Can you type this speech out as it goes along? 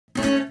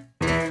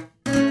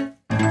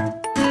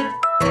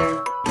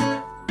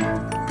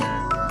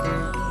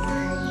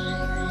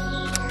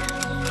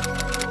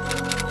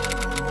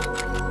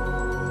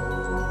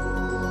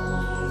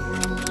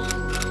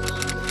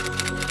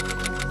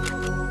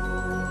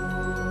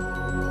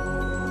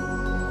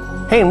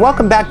Hey, and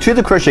welcome back to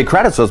the Crochet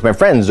Credits with my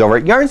friends over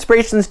at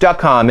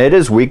Yarnspirations.com. It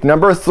is week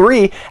number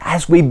 3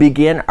 as we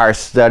begin our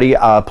study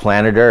of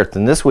planet Earth.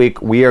 And this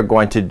week we are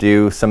going to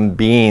do some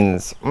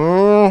beans.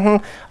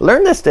 Learned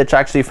this stitch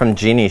actually from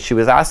Jeannie. She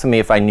was asking me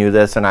if I knew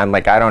this, and I'm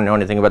like, I don't know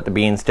anything about the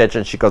bean stitch.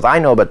 And she goes, I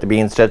know about the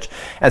bean stitch.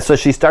 And so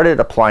she started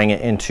applying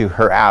it into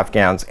her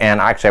afghans. And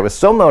actually I was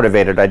so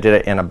motivated I did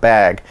it in a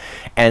bag.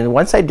 And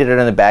once I did it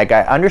in the bag,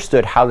 I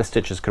understood how the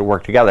stitches could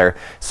work together.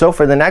 So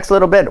for the next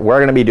little bit, we're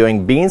going to be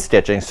doing bean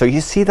stitching. So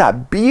you see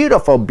that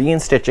beautiful bean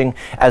stitching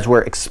as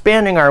we're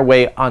expanding our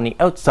way on the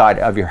outside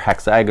of your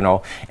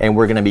hexagonal, and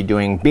we're going to be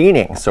doing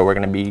beaning. So we're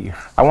going to be,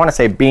 I want to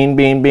say bean,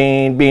 bean,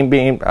 bean, bean,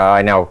 bean.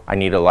 I know, I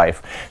need a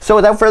life. So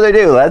without further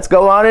ado, let's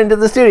go on into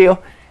the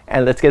studio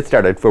and let's get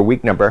started for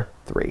week number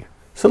 3.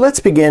 So let's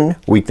begin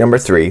week number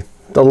 3.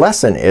 The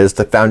lesson is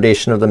the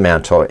foundation of the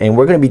mantle, and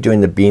we're going to be doing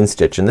the bean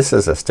stitch, and this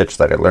is a stitch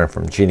that I learned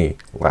from Jeannie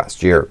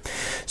last year.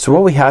 So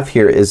what we have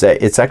here is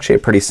that it's actually a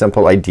pretty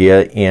simple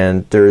idea,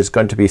 and there's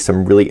going to be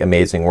some really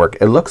amazing work.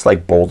 It looks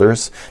like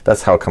boulders.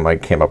 That's how come I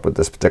came up with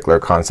this particular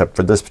concept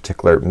for this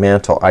particular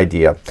mantle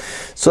idea.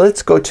 So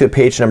let's go to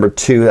page number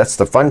 2. That's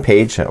the fun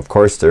page, and of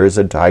course there is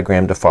a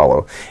diagram to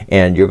follow,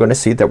 and you're going to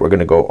see that we're going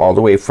to go all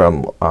the way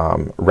from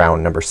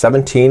round number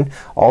 17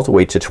 all the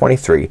way to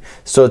 23.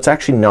 So it's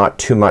actually not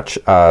too much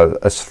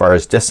as far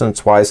as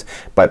distance wise,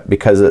 but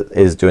because it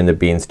is doing the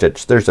bean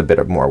stitch, there's a bit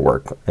of more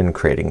work in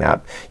creating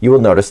that. You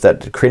will notice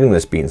that creating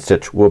this bean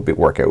stitch will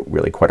work out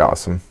really quite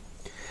awesome.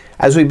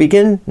 As we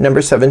begin number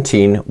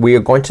 17, we are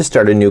going to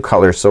start a new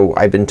color. So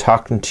I've been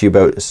talking to you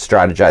about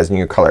strategizing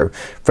your color.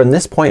 From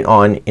this point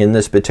on in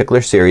this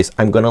particular series,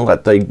 I'm going to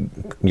let the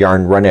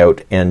yarn run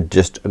out and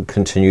just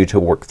continue to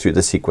work through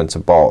the sequence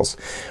of balls.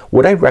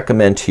 What I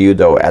recommend to you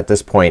though at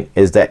this point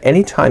is that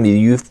anytime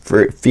you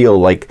feel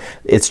like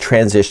it's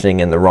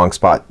transitioning in the wrong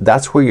spot,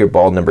 that's where your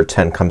ball number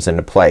 10 comes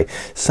into play.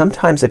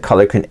 Sometimes the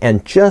color can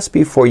end just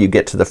before you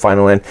get to the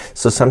final end.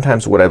 So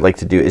sometimes what I'd like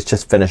to do is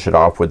just finish it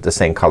off with the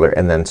same color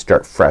and then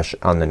start fresh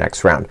on the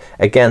next round.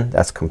 Again,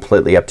 that's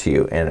completely up to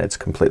you, and it's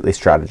completely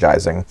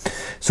strategizing.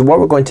 So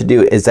what we're going to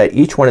do is that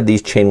each one of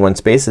these chain 1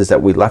 spaces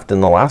that we left in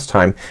the last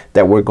time,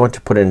 that we're going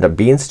to put into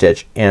bean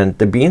stitch, and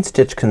the bean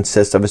stitch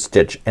consists of a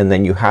stitch and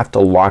then you have to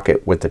lock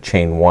it with the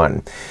chain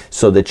 1.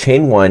 So the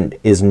chain 1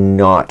 is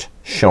not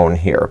shown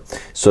here.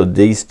 So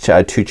these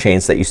 2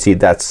 chains that you see,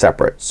 that's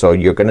separate. So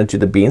you're going to do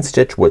the bean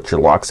stitch which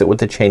locks it with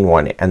the chain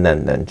 1 and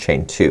then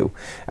chain 2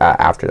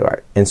 after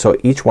that. And so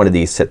each one of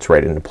these sits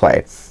right into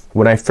play.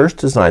 When I first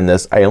designed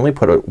this, I only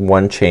put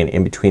 1 chain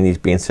in between these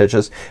bean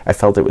stitches. I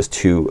felt it was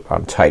too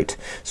tight,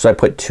 so I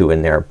put 2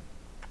 in there.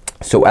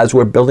 So as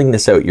we're building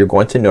this out, you're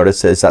going to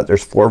notice is that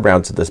there's 4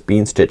 rounds of this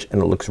bean stitch,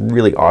 and it looks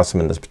really awesome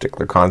in this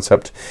particular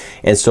concept.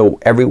 And so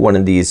every one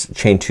of these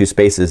chain 2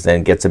 spaces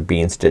then gets a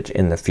bean stitch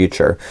in the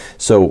future.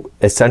 So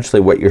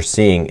essentially what you're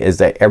seeing is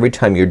that every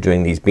time you're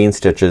doing these bean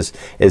stitches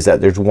is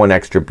that there's 1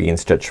 extra bean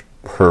stitch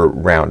per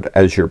round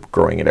as you're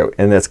growing it out,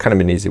 and that's kind of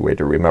an easy way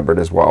to remember it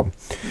as well.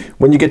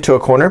 When you get to a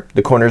corner,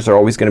 the corners are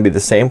always going to be the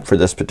same. For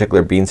this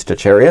particular bean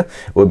stitch area,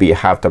 it will be a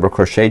half double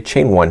crochet,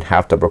 chain 1,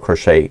 half double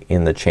crochet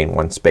in the chain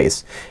 1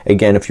 space.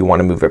 Again, if you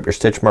want to move up your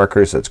stitch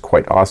markers, it's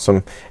quite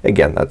awesome.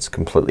 Again, that's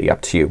completely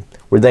up to you.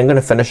 We're then going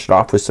to finish it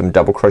off with some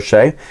double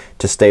crochet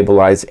to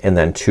stabilize, and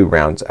then 2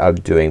 rounds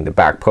of doing the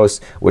back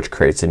post, which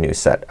creates a new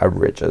set of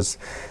ridges.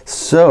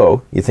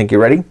 So you think you're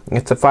ready?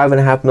 It's a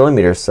 5.5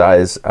 millimeter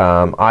size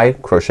eye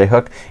crochet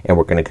hook, and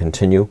we're going to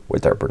continue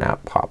with our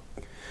Bernat pop.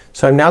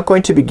 So I'm now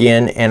going to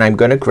begin, and I'm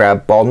going to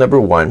grab ball number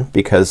 1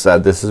 because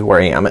this is where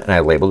I am, and I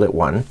labeled it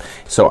 1.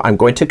 So I'm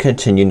going to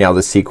continue now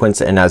the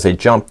sequence, and as I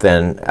jump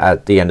then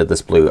at the end of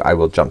this blue, I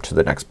will jump to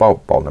the next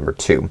ball number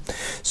 2.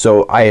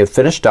 So I have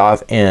finished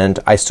off, and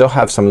I still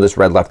have some of this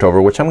red left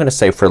over, which I'm going to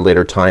save for a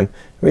later time.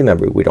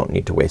 Remember, we don't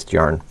need to waste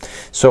yarn.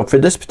 So for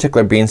this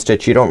particular bean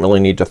stitch, you don't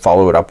really need to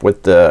follow it up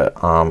with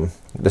the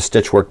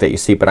stitch work that you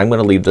see, but I'm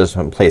going to leave those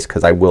in place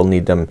because I will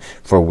need them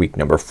for week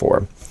number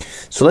 4.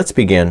 So let's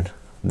begin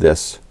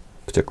this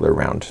particular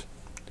round.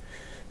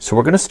 So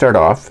we're going to start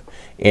off,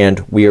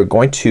 and we are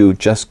going to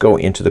just go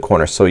into the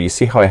corner. So you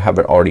see how I have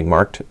it already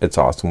marked? It's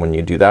awesome when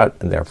you do that,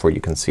 and therefore you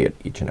can see it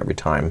each and every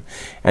time.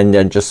 And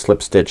then just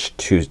slip stitch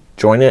to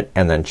join it,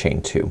 and then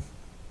chain 2.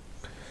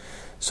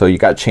 So you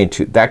got chain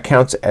 2. That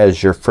counts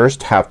as your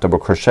first half double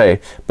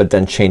crochet, but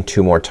then chain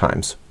 2 more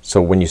times.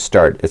 So when you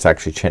start, it's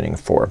actually chaining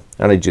 4.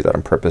 And I do that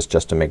on purpose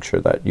just to make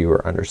sure that you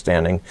are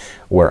understanding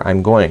where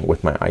I'm going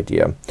with my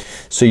idea.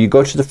 So you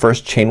go to the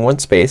first chain 1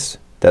 space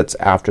that's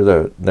after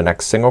the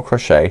next single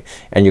crochet,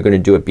 and you're going to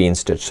do a bean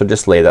stitch. So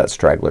just lay that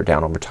straggler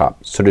down over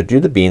top. So to do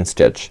the bean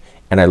stitch,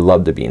 and I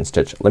love the bean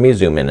stitch, let me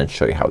zoom in and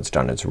show you how it's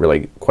done. It's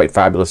really quite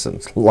fabulous, and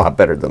it's a lot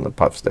better than the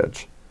puff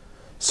stitch.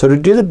 So to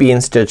do the bean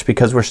stitch,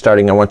 because we're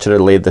starting, I want you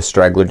to lay the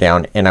straggler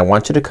down, and I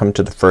want you to come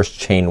to the first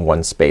chain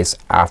 1 space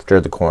after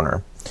the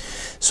corner.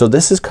 So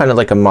this is kind of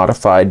like a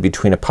modified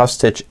between a puff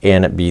stitch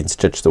and a bean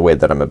stitch the way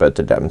that I'm about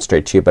to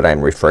demonstrate to you, but I'm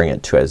referring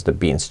it to as the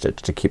bean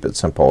stitch to keep it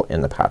simple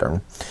in the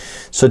pattern.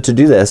 So to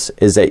do this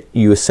is that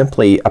you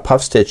simply, a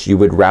puff stitch, you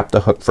would wrap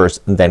the hook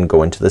first and then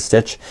go into the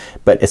stitch,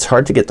 but it's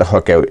hard to get the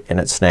hook out and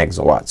it snags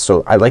a lot.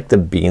 So I like the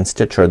bean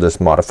stitch or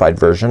this modified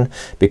version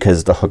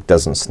because the hook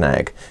doesn't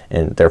snag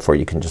and therefore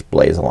you can just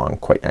blaze along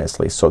quite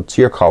nicely. So it's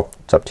your call,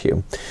 it's up to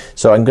you.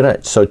 So I'm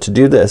gonna, so to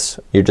do this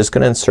you're just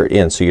gonna insert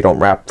in, so you don't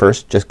wrap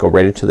first, just go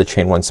right into the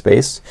chain one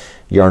space,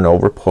 yarn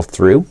over, pull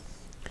through,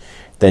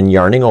 then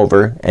yarning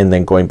over and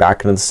then going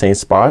back into the same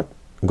spot,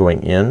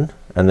 going in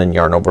and then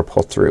yarn over,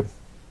 pull through,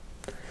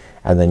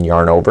 and then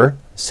yarn over,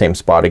 same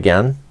spot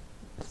again,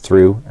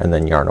 through, and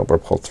then yarn over,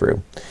 pull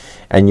through,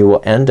 and you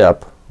will end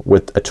up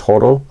with a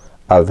total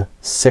of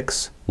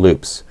 6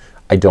 loops.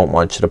 I don't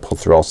want you to pull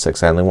through all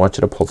 6. I only want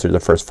you to pull through the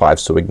first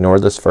 5, so ignore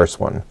this first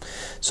one.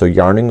 So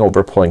yarning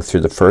over, pulling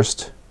through the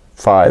first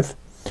 5,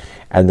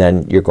 and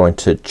then you're going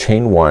to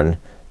chain 1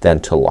 then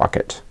to lock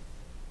it,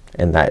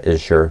 and that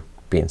is your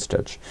bean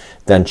stitch.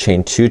 Then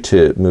chain 2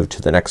 to move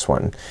to the next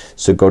one.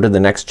 So go to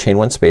the next chain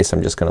 1 space.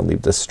 I'm just gonna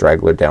leave this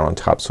straggler down on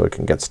top so it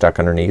can get stuck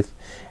underneath.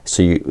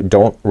 So you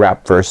don't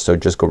wrap first, so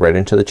just go right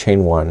into the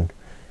chain 1,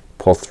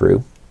 pull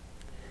through,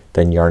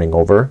 then yarning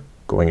over,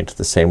 going into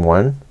the same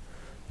one,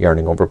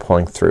 yarning over,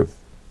 pulling through,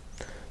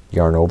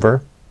 yarn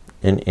over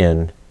and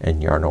in,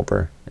 and yarn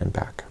over and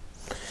back.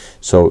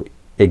 So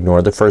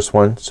ignore the first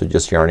one, so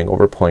just yarning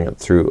over, pulling it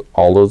through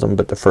all of them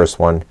but the first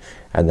one,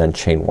 and then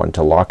chain 1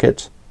 to lock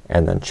it,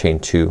 and then chain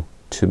 2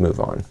 to move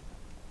on.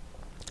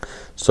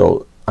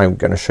 So I'm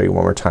gonna show you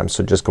one more time.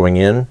 So just going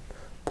in,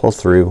 pull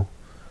through,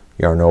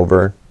 yarn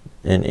over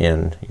and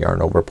in,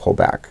 yarn over, pull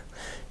back,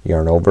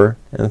 yarn over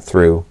and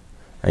through,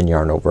 and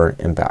yarn over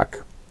and back.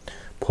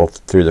 Pull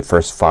through the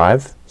first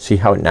 5. See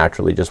how it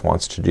naturally just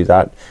wants to do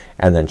that,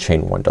 and then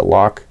chain 1 to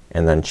lock,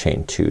 and then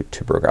chain 2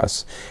 to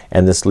progress,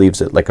 and this leaves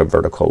it like a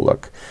vertical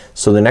look.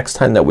 So the next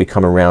time that we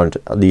come around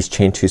these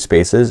chain 2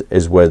 spaces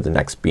is where the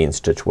next bean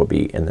stitch will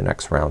be in the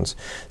next rounds.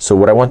 So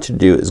what I want to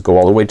do is go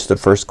all the way to the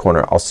first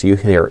corner. I'll see you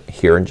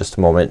here in just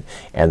a moment,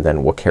 and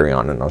then we'll carry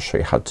on and I'll show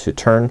you how to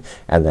turn,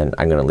 and then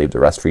I'm gonna leave the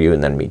rest for you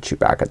and then meet you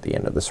back at the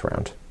end of this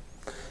round.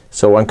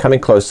 So I'm coming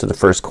close to the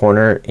first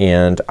corner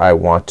and I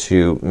want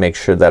to make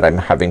sure that I'm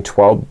having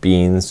 12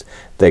 beans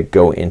that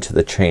go into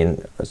the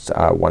chain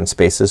 1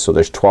 spaces. So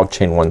there's 12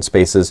 chain 1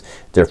 spaces,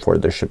 therefore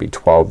there should be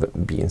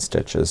 12 bean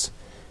stitches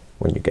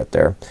when you get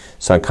there.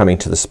 So I'm coming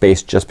to the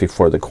space just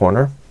before the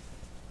corner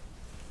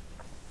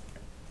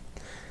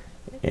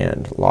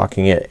and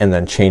locking it, and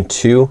then chain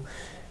 2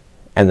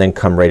 and then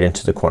come right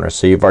into the corner.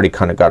 So you've already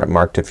kind of got it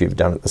marked if you've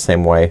done it the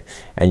same way,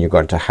 and you're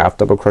going to half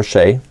double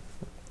crochet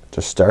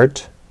to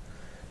start,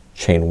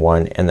 chain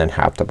 1 and then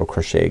half double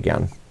crochet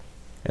again,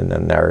 and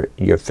then there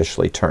you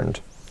officially turned.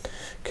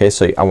 Okay,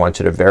 so I want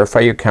you to verify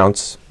your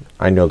counts.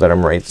 I know that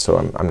I'm right, so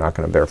I'm not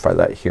gonna verify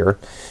that here.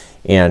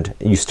 And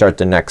you start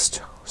the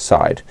next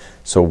side.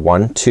 So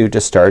 1, 2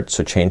 to start,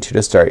 so chain 2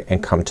 to start,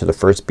 and come to the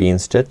first bean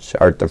stitch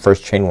or the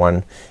first chain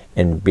 1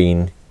 and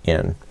bean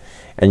in.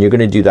 And you're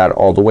gonna do that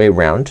all the way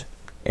around,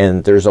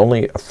 and there's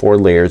only 4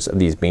 layers of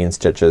these bean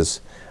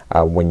stitches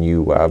when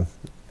you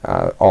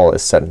all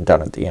is said and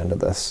done at the end of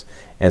this.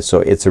 And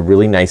so it's a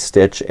really nice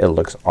stitch. It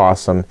looks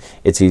awesome.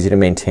 It's easy to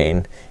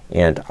maintain.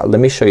 And let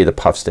me show you the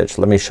puff stitch.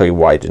 Let me show you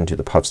why I didn't do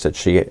the puff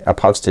stitch. So a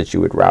puff stitch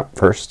you would wrap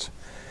first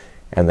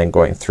and then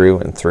going through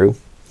and through.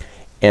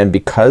 And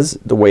because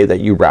the way that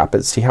you wrap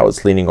it, see how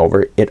it's leaning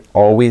over? It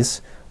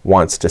always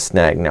wants to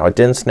snag. Now it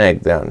didn't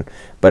snag then,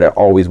 but it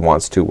always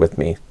wants to with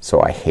me.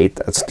 So I hate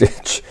that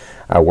stitch.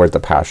 Worth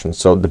the passion.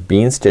 So the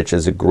bean stitch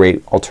is a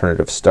great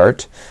alternative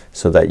start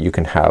so that you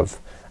can have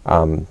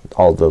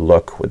all the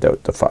look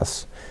without the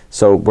fuss.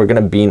 So we're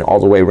gonna bean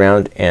all the way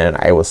around, and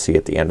I will see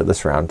at the end of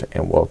this round,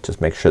 and we'll just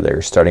make sure that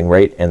you're starting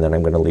right, and then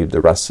I'm gonna leave the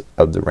rest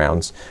of the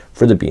rounds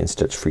for the bean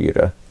stitch for you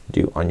to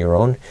do on your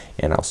own,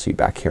 and I'll see you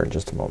back here in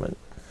just a moment.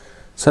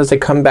 So as I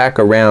come back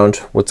around,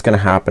 what's gonna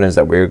happen is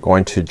that we're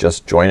going to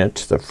just join it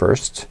to the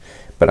first,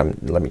 but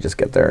let me just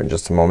get there in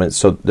just a moment.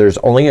 So there's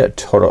only a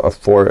total of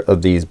 4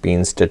 of these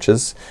bean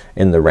stitches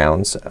in the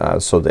rounds,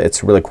 so that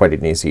it's really quite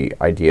an easy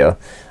idea.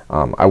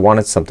 I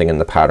wanted something in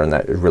the pattern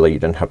that really you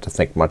didn't have to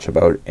think much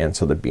about, and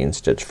so the bean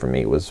stitch for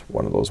me was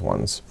one of those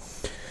ones.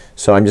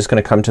 So I'm just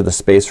gonna come to the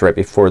space right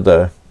before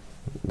the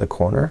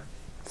corner,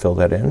 fill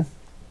that in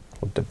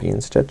with the bean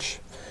stitch,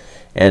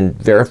 and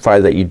verify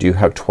that you do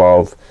have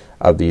 12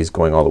 of these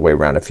going all the way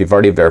around. If you've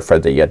already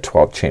verified that you had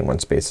 12 chain 1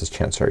 spaces,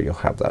 chances are you'll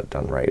have that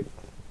done right.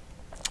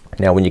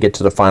 Now when you get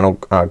to the final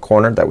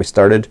corner that we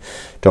started,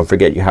 don't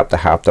forget you have to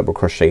half double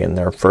crochet in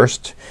there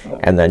first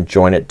and then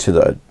join it to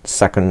the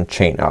second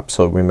chain up.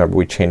 So remember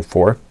we chained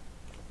 4,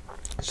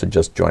 so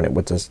just join it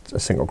with a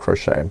single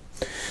crochet.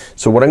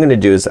 So what I'm gonna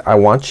do is I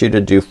want you to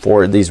do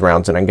 4 of these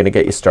rounds, and I'm gonna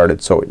get you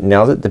started. So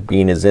now that the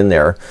bean is in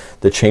there,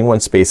 the chain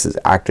 1 spaces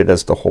acted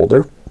as the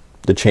holder.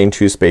 The chain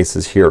 2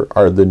 spaces here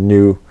are the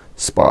new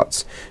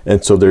spots,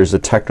 and so there's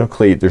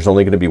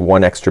only gonna be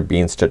 1 extra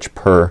bean stitch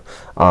per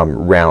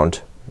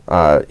round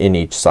in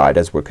each side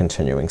as we're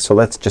continuing. So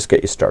let's just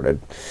get you started.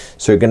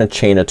 So you're gonna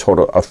chain a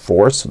total of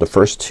 4. So the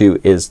first 2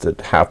 is the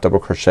half double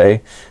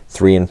crochet,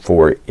 3 and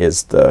 4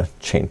 is the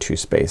chain 2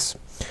 space.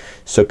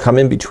 So come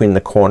in between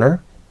the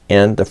corner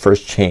and the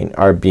first chain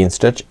or bean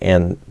stitch,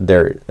 and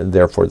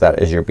therefore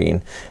that is your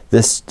bean.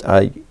 This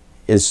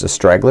is a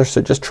straggler,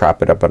 so just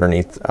trap it up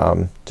underneath,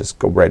 just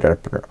go right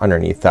up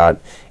underneath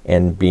that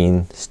and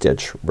bean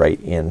stitch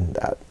right in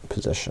that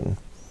position.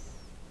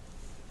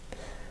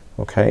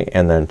 Okay,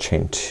 and then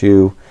chain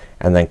 2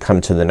 and then come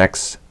to the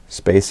next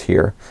space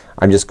here.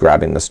 I'm just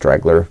grabbing the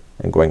straggler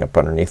and going up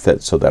underneath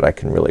it so that I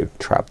can really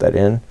trap that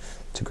in.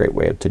 It's a great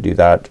way to do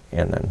that,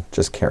 and then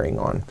just carrying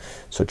on.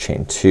 So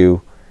chain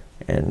 2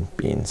 and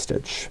bean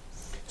stitch.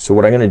 So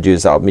what I'm gonna do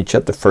is I'll meet you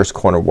at the first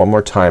corner one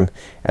more time,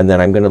 and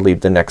then I'm gonna leave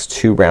the next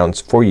 2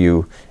 rounds for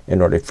you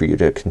in order for you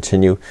to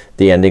continue.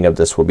 The ending of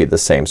this will be the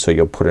same, so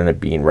you'll put in a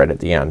bean right at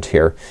the end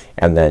here,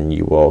 and then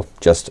you will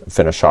just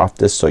finish off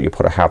this. So you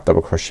put a half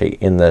double crochet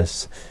in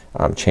this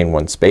chain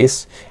 1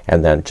 space,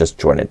 and then just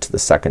join it to the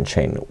second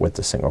chain with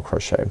the single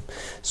crochet.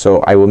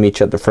 So I will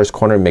meet you at the first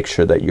corner. Make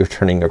sure that you're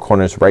turning your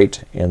corners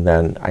right, and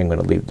then I'm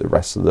gonna leave the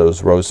rest of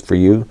those rows for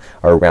you,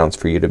 or rounds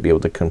for you to be able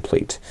to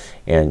complete,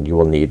 and you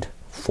will need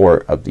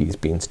 4 of these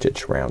bean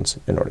stitch rounds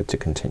in order to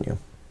continue.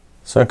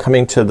 So I'm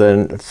coming to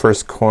the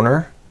first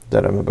corner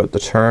that I'm about to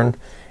turn,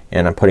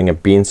 and I'm putting a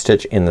bean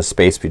stitch in the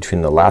space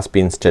between the last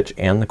bean stitch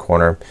and the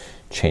corner,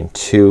 chain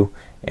 2,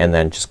 and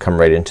then just come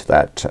right into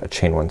that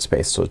chain 1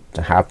 space. So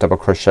half double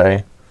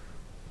crochet,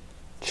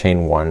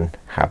 chain 1,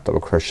 half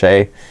double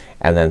crochet,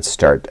 and then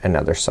start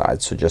another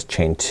side. So just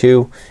chain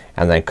 2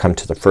 and then come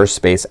to the first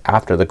space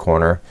after the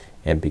corner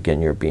and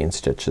begin your bean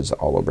stitches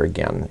all over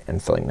again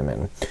and filling them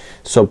in.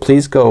 So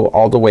please go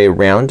all the way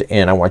around,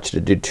 and I want you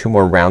to do 2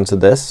 more rounds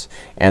of this,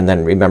 and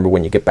then remember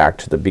when you get back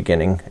to the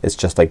beginning it's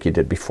just like you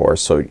did before.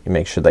 So you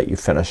make sure that you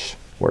finish,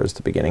 where's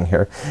the beginning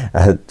here,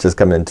 just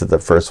come into the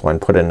first one,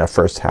 put in a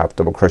first half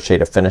double crochet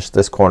to finish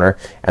this corner,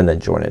 and then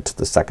join it to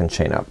the second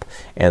chain up.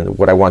 And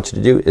what I want you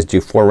to do is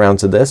do 4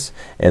 rounds of this,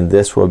 and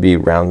this will be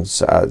rounds,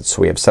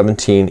 so we have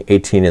 17,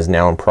 18 is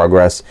now in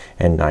progress,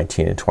 and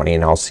 19 and 20,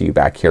 and I'll see you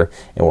back here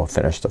and we'll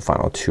finish the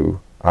final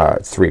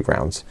 3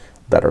 rounds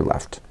that are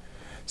left.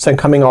 So I'm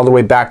coming all the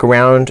way back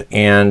around,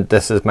 and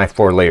this is my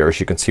 4 layers.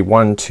 You can see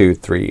 1, 2,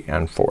 3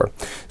 and 4.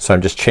 So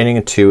I'm just chaining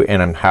a 2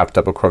 and I'm half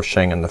double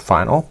crocheting in the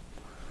final,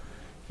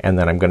 and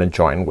then I'm gonna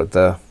join with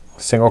the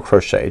single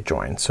crochet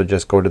join. So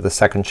just go to the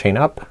second chain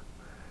up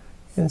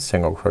and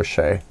single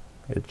crochet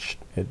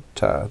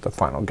the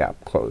final gap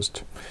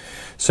closed.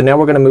 So now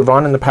we're gonna move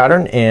on in the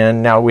pattern,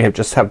 and now we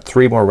just have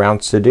 3 more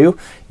rounds to do.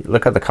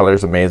 Look at the color,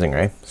 is amazing,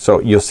 right? So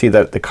you'll see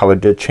that the color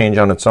did change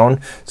on its own,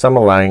 so I'm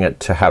allowing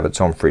it to have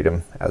its own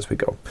freedom as we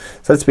go.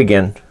 So let's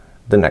begin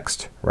the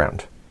next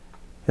round.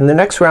 In the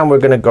next round we're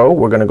gonna go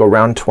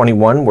round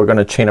 21. We're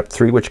gonna chain up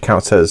 3, which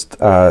counts as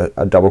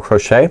a double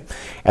crochet,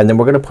 and then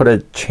we're gonna put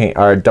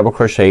a double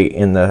crochet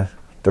in the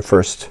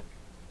first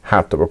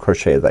half double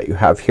crochet that you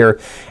have here,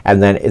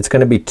 and then it's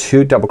gonna be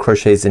 2 double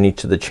crochets in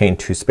each of the chain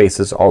 2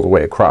 spaces all the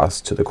way across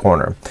to the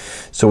corner.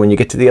 So when you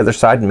get to the other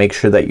side, make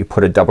sure that you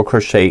put a double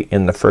crochet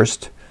in the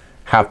first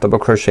half double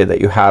crochet that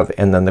you have,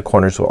 and then the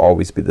corners will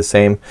always be the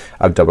same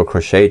of double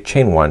crochet,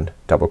 chain 1,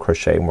 double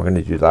crochet, and we're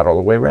gonna do that all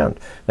the way around.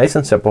 Nice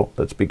and simple.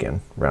 Let's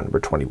begin round number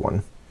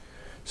 21.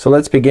 So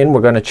let's begin.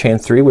 We're gonna chain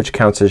 3, which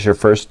counts as your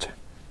first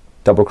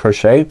double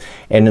crochet,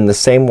 and in the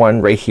same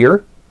one right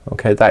here,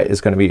 okay, that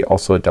is gonna be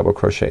also a double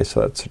crochet.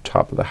 So that's the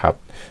top of the half,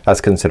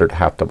 that's considered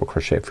half double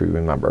crochet if you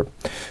remember.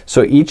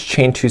 So each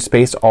chain 2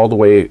 space all the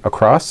way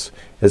across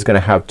is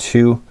gonna have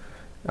 2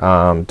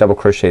 double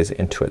crochets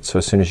into it. So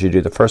as soon as you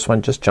do the first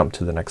one, just jump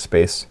to the next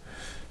space.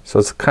 So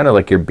it's kind of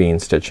like you're bean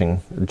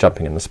stitching,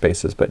 jumping in the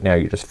spaces, but now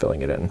you're just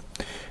filling it in.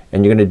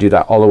 And you're gonna do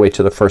that all the way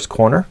to the first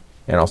corner,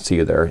 and I'll see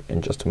you there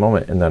in just a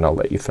moment, and then I'll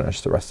let you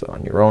finish the rest of it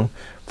on your own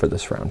for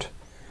this round.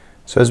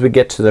 So as we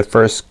get to the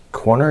first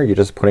corner, you're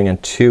just putting in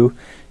 2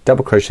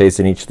 double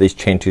crochets in each of these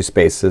chain 2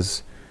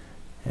 spaces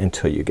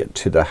until you get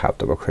to the half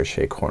double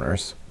crochet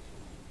corners.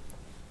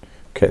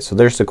 Okay, so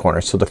there's the corner.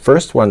 So the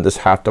first one, this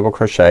half double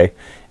crochet,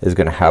 is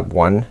gonna have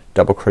 1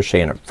 double crochet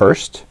in it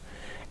first,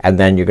 and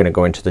then you're gonna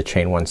go into the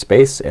chain 1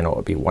 space, and it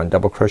will be 1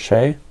 double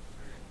crochet,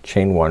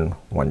 chain 1,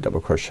 1 double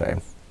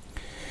crochet.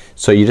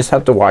 So you just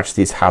have to watch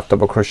these half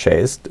double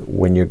crochets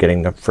when you're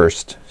getting the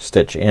first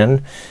stitch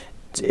in.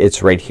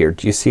 It's right here.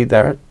 Do you see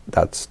that?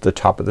 That's the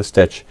top of the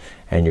stitch,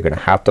 and you're gonna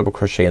half double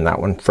crochet in that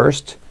one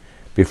first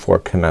before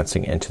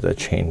commencing into the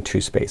chain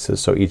 2 spaces.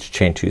 So each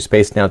chain 2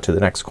 space now to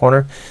the next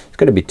corner is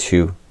gonna be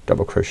 2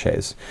 double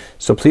crochets.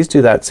 So please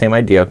do that same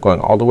idea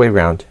going all the way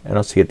around, and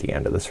I'll see you at the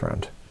end of this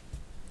round.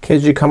 Okay,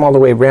 as you come all the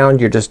way around,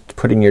 you're just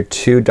putting your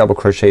 2 double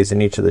crochets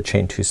in each of the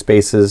chain 2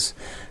 spaces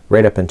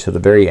right up into the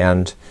very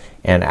end,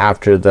 and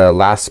after the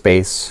last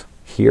space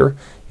here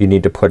you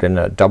need to put in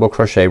a double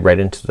crochet right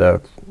into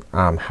the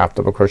half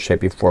double crochet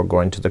before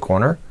going to the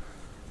corner,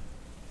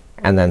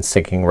 and then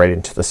sinking right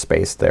into the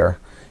space there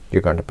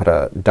you're going to put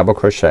a double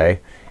crochet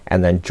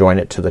and then join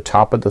it to the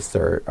top of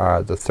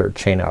the third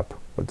chain up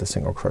with the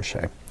single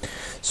crochet.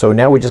 So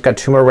now we just got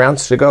 2 more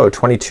rounds to go,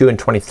 22 and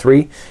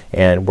 23,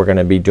 and we're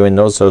gonna be doing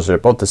those. Those are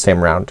both the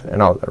same round,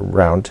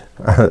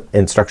 and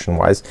instruction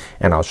wise,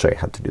 and I'll show you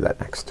how to do that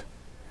next.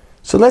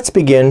 So let's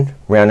begin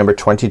round number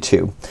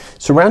 22.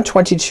 So round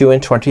 22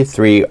 and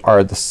 23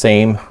 are the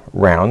same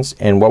rounds,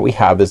 and what we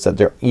have is that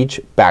they're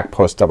each back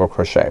post double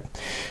crochet.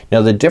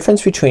 Now the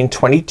difference between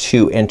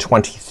 22 and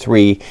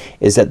 23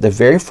 is that the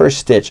very first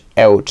stitch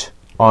out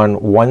on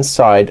one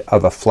side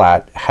of a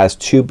flat has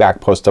 2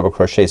 back post double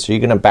crochets. So you're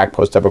gonna back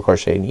post double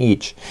crochet in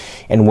each,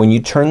 and when you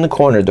turn the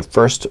corner, the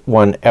first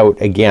one out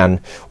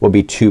again will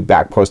be 2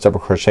 back post double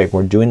crochet.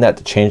 We're doing that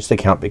to change the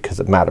count because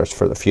it matters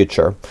for the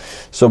future.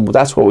 So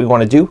that's what we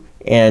want to do,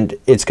 and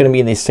it's gonna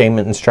be in the same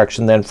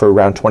instruction then for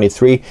round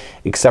 23,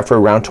 except for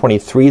round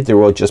 23 there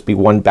will just be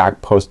 1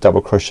 back post double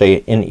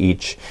crochet in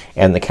each,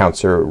 and the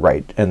counts are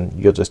right, and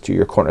you'll just do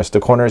your corners. The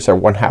corners are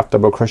 1/2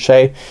 double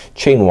crochet,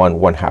 chain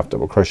 1, 1/2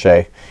 double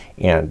crochet,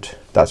 and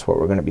that's what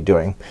we're gonna be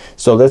doing.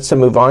 So let's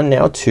move on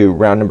now to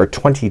round number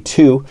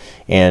 22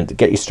 and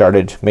get you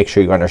started. Make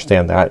sure you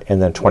understand that,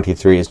 and then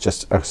 23 is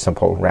just a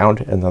simple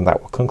round, and then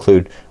that will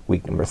conclude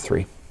week number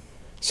 3.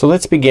 So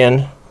let's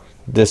begin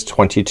this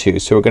 22.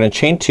 So we're gonna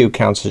chain 2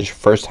 counts as your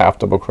first 1/2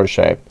 double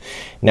crochet.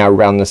 Now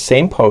around the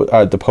same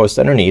the post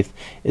underneath,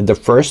 the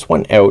first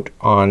one out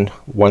on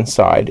one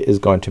side is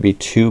going to be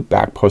 2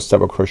 back post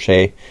double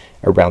crochet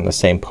around the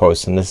same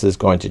post, and this is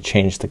going to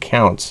change the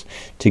counts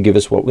to give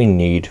us what we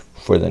need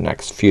for the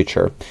next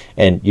future.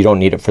 And you don't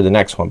need it for the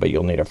next one, but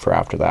you'll need it for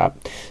after that.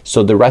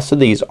 So the rest of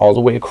these all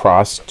the way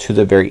across to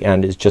the very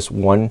end is just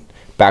 1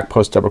 back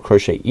post double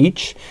crochet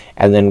each,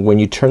 and then when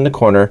you turn the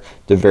corner,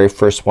 the very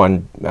first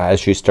one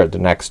as you start the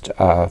next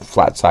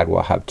flat side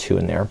will have 2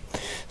 in there.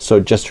 So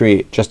just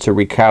to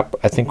recap,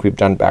 I think we've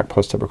done back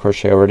post double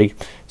crochet already.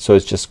 So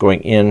it's just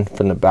going in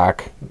from the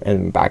back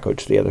and back out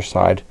to the other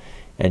side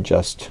and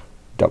just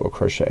double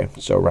crochet,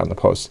 so around the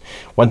post.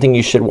 One thing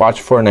you should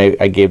watch for, and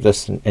I gave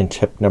this in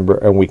tip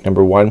number week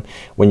number 1,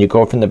 when you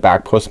go from the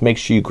back post, make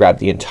sure you grab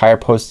the entire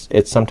post.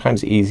 It's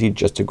sometimes easy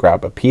just to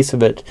grab a piece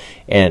of it,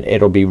 and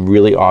it'll be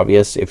really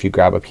obvious if you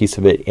grab a piece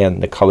of it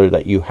and the color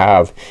that you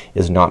have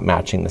is not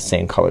matching the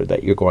same color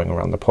that you're going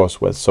around the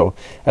post with. So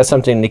that's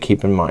something to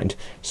keep in mind.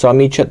 So I'll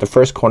meet you at the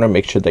first corner.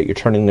 Make sure that you're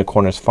turning the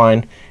corners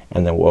fine,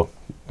 and then we'll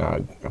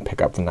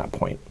pick up from that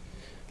point.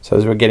 So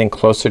as we're getting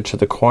closer to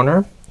the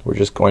corner, we're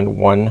just going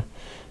 1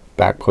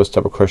 back post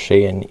double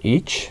crochet in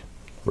each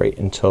right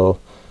until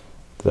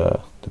the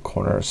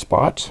corner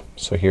spot.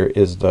 So here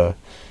is the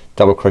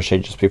double crochet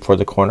just before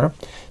the corner.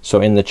 So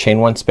in the chain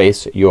 1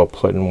 space you'll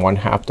put in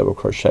 1/2 double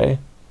crochet,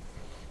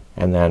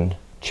 and then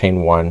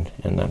chain 1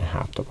 and then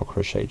 1/2 double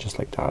crochet just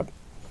like that.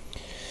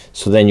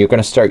 So then you're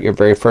gonna start your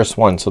very first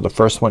one. So the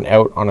first one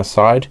out on a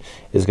side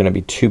is gonna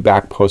be 2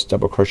 back post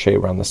double crochet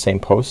around the same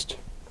post,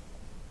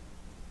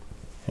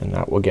 and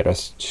that will get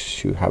us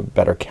to have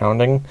better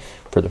counting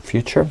for the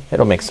future.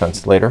 It'll make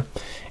sense later.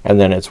 And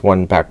then it's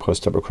 1 back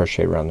post double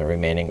crochet around the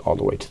remaining all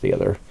the way to the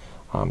other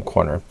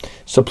corner.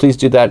 So please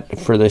do that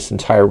for this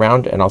entire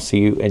round, and I'll see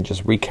you and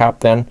just recap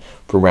then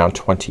for round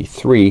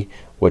 23,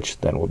 which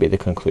then will be the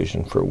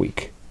conclusion for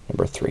week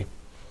number 3.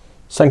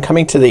 So I'm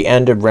coming to the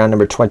end of round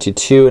number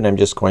 22, and I'm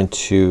just going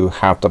to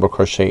 1/2 double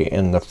crochet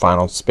in the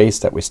final space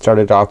that we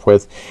started off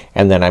with,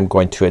 and then I'm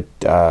going to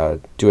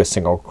do a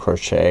single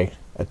crochet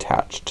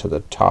attached to the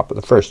top of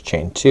the first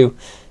chain 2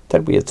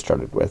 that we had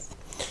started with.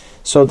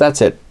 So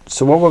that's it.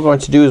 So what we're going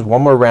to do is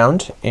 1 more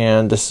round,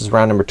 and this is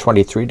round number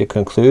 23 to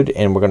conclude,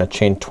 and we're gonna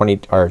chain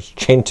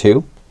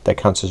 2. That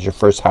counts as your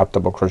first 1/2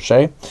 double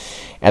crochet,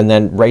 and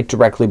then right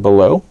directly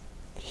below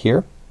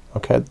here,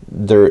 okay,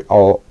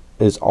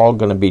 is all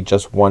gonna be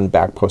just 1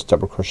 back post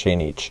double crochet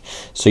in each.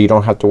 So you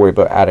don't have to worry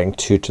about adding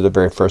 2 to the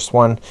very first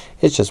one.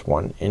 It's just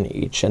 1 in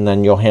each, and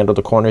then you'll handle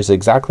the corners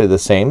exactly the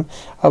same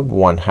of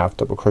 1/2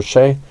 double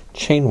crochet,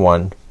 chain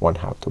 1,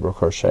 1/2 double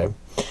crochet.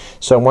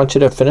 So I want you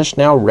to finish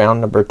now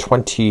round number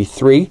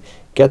 23.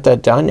 Get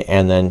that done,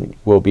 and then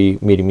we'll be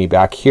meeting me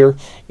back here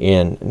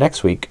in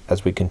next week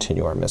as we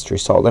continue our mystery.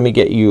 So let me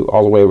get you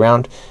all the way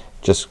around,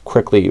 just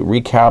quickly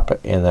recap,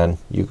 and then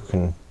you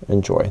can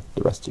enjoy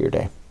the rest of your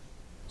day.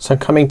 So I'm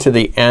coming to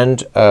the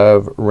end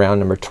of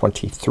round number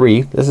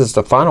 23. This is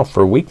the final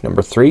for week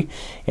number 3,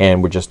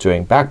 and we're just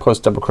doing back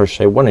post double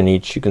crochet, 1 in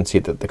each. You can see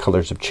that the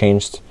colors have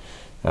changed.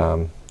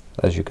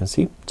 As you can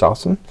see, it's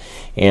awesome.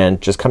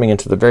 And just coming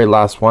into the very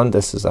last one,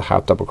 this is a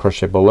 1/2 double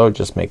crochet below.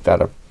 Just make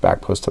that a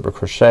back post double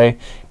crochet,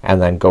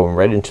 and then going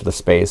right into the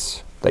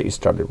space that you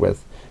started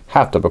with,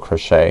 1/2 double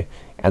crochet,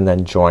 and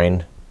then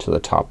join to the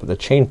top of the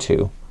chain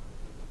 2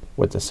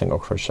 with the single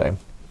crochet.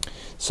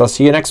 So I'll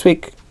see you next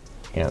week,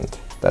 and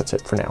that's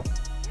it for now.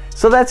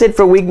 So that's it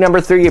for week number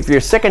 3. If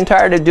you're sick and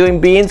tired of doing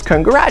beans,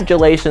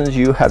 congratulations,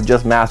 you have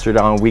just mastered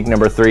on week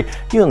number 3.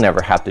 You'll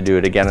never have to do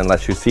it again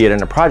unless you see it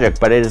in a project,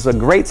 but it is a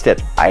great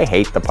stitch. I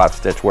hate the puff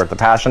stitch worth the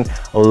passion.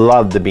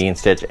 Love the bean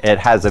stitch. It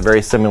has a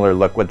very similar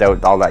look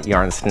without all that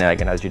yarn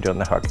snagging as you're doing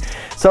the hook.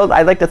 So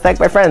I'd like to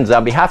thank my friends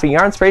on behalf of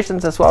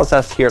Yarnspirations as well as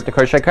us here at the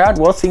Crochet Crowd.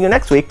 We'll see you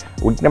next week,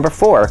 week number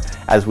 4,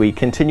 as we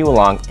continue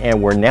along,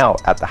 and we're now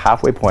at the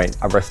halfway point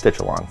of our stitch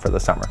along for the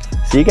summer.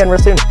 See you again real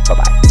soon.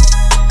 Bye-bye.